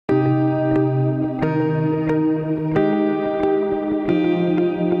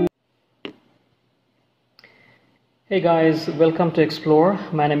Hey guys, welcome to Explore.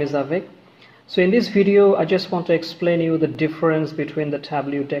 My name is Avik. So in this video, I just want to explain you the difference between the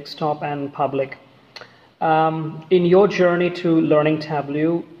Tableau desktop and public. In your journey to learning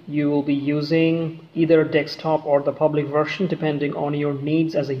Tableau, you will be using either desktop or the public version depending on your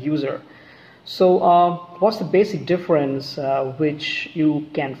needs as a user. So what's the basic difference which you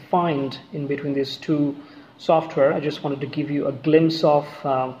can find in between these two software? I just wanted to give you a glimpse of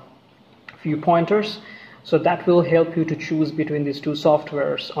a few pointers. So that will help you to choose between these two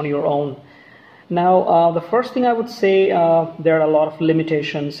softwares on your own. Now, the first thing I would say, there are a lot of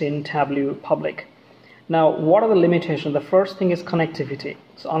limitations in Tableau Public. Now, what are the limitations? The first thing is connectivity.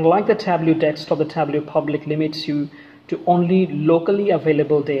 So unlike the Tableau desktop, the Tableau Public limits you to only locally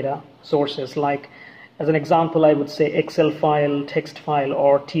available data sources. Like, as an example, I would say Excel file, text file,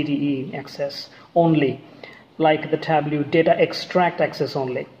 or TDE access only. Like the Tableau data extract access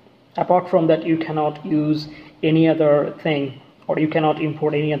only. Apart from that, you cannot use any other thing, or you cannot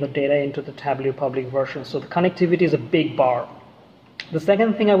import any other data into the Tableau public version. So the connectivity is a big bar. The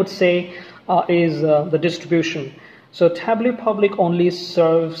second thing I would say is the distribution. So Tableau public only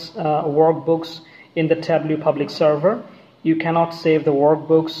serves workbooks in the Tableau public server. You cannot save the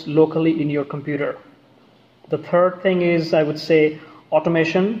workbooks locally in your computer. The third thing is, I would say,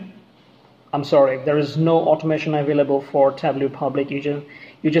 automation. I'm sorry, there is no automation available for Tableau public.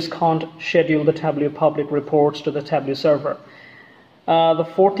 You just can't schedule the Tableau public reports to the Tableau server. The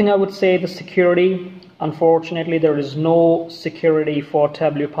fourth thing I would say, the security. Unfortunately, there is no security for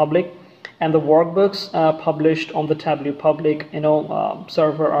Tableau public, and the workbooks published on the Tableau public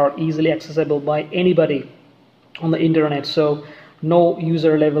server are easily accessible by anybody on the internet. So no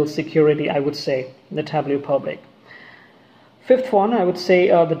user level security, I would say, in the Tableau public. Fifth one, I would say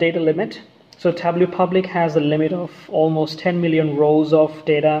the data limit. So Tableau Public has a limit of almost 10 million rows of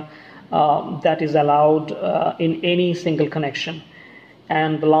data that is allowed in any single connection.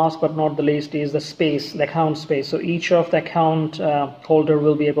 And the last but not the least is the space, the account space. So each of the account holder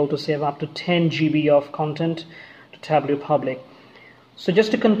will be able to save up to 10 GB of content to Tableau Public. So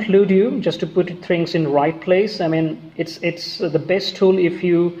just to conclude just to put things in right place, I mean, it's the best tool if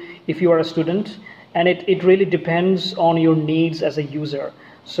you are a student, and it really depends on your needs as a user.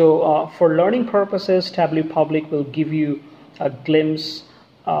 So for learning purposes, Tableau Public will give you a glimpse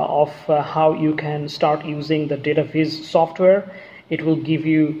of how you can start using the data viz software. It will give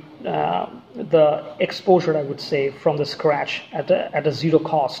you the exposure, I would say, from the scratch at a zero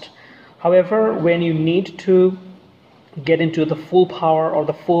cost. However, when you need to get into the full power or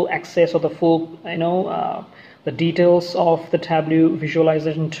the full access or the full, the details of the Tableau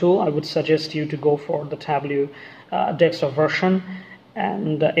visualization tool, I would suggest you to go for the Tableau desktop version.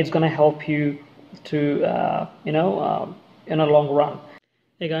 And it's going to help you to in a long run.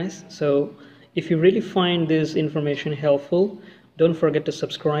 Hey guys, so if you really find this information helpful, don't forget to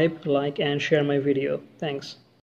subscribe, like, and share my video. Thanks.